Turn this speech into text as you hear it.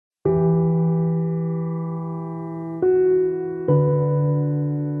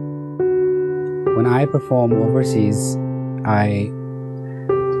When I perform overseas, I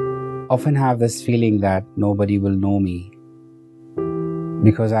often have this feeling that nobody will know me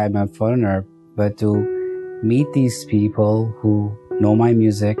because I'm a foreigner, but to meet these people who know my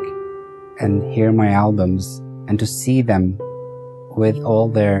music and hear my albums and to see them with all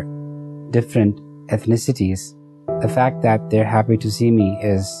their different ethnicities, the fact that they're happy to see me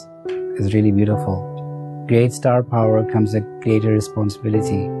is really beautiful. Great star power comes a greater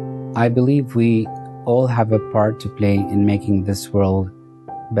responsibility. I believe we all have a part to play in making this world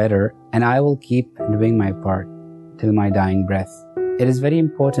better, and I will keep doing my part till my dying breath. It is very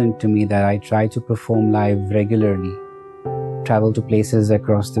important to me that I try to perform live regularly, travel to places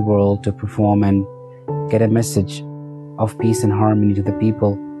across the world to perform and get a message of peace and harmony to the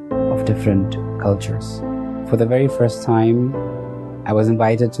people of different cultures. For the very first time, I was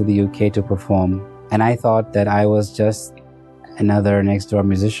invited to the UK to perform, and I thought that I was just another next-door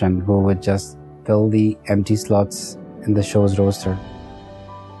musician who would just fill the empty slots in the show's roster.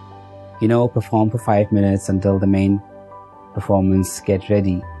 Perform for 5 minutes until the main performance get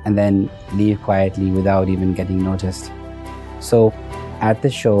ready, and then leave quietly without even getting noticed. So at the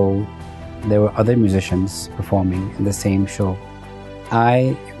show, there were other musicians performing in the same show.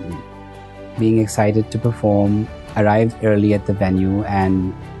 I, being excited to perform, arrived early at the venue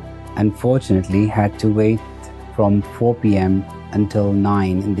and unfortunately had to wait from 4 p.m. until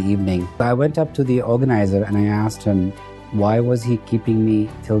 9 in the evening. So I went up to the organizer and I asked him, why was he keeping me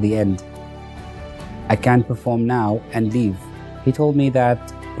till the end? I can't perform now and leave. He told me that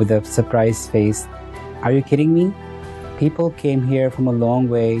with a surprised face, are you kidding me? People came here from a long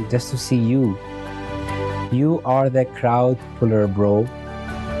way just to see you. You are the crowd puller, bro.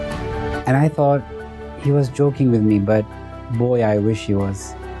 And I thought he was joking with me, but boy, I wish he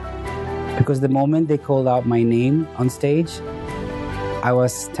was. Because the moment they called out my name on stage, I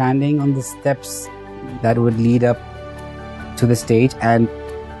was standing on the steps that would lead up to the stage, and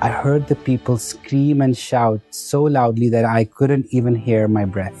I heard the people scream and shout so loudly that I couldn't even hear my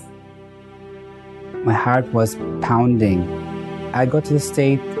breath. My heart was pounding. I got to the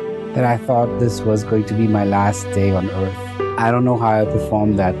state that I thought this was going to be my last day on earth. I don't know how I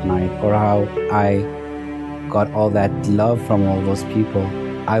performed that night or how I got all that love from all those people.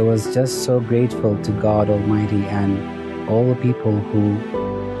 I was just so grateful to God Almighty and all the people who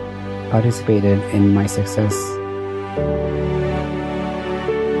participated in my success.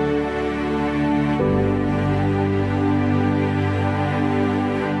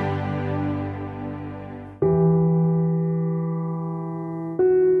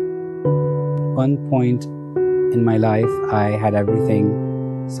 One point in my life, I had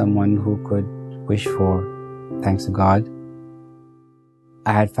everything someone who could wish for, thanks to God.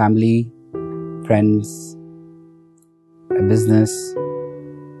 I had family, friends, a business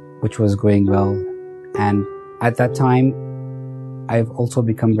which was going well, and at that time, I've also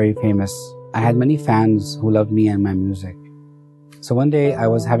become very famous. I had many fans who loved me and my music. So one day I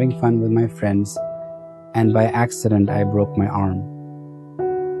was having fun with my friends, and by accident I broke my arm.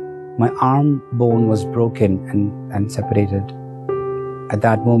 My arm bone was broken and separated. At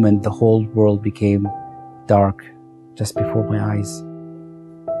that moment, the whole world became dark just before my eyes.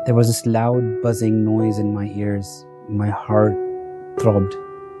 There was this loud buzzing noise in my ears. My heart throbbed.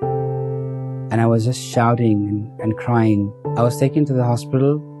 And I was just shouting and crying. I was taken to the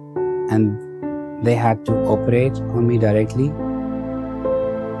hospital and they had to operate on me directly.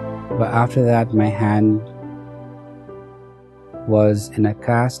 But after that, my hand was in a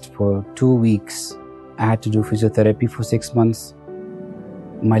cast for 2 weeks. I had to do physiotherapy for 6 months.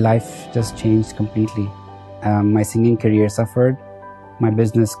 My life just changed completely. My singing career suffered. My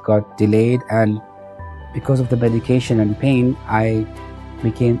business got delayed, and because of the medication and pain, I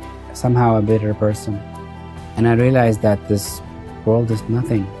became somehow a bitter person. And I realized that this world is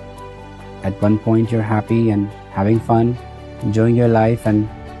nothing. At one point you're happy and having fun, enjoying your life, and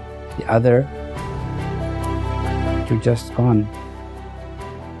the other, you're just gone.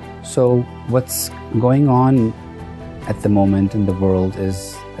 So what's going on at the moment in the world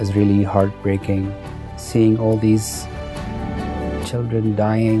is really heartbreaking. Seeing all these children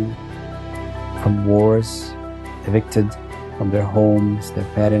dying from wars, evicted from their homes, their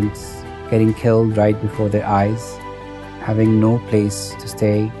parents getting killed right before their eyes, having no place to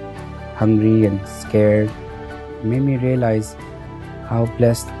stay, hungry and scared, made me realize how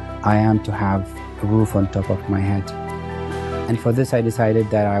blessed I am to have a roof on top of my head. And for this, I decided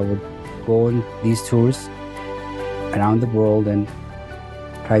that I would go on these tours around the world and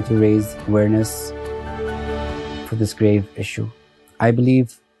try to raise awareness for this grave issue. I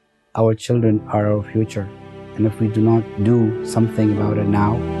believe our children are our future, and if we do not do something about it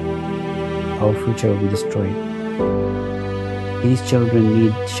now, our future will be destroyed. These children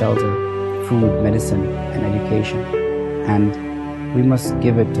need shelter, food, medicine, and education, and we must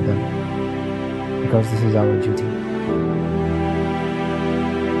give it to them because this is our duty.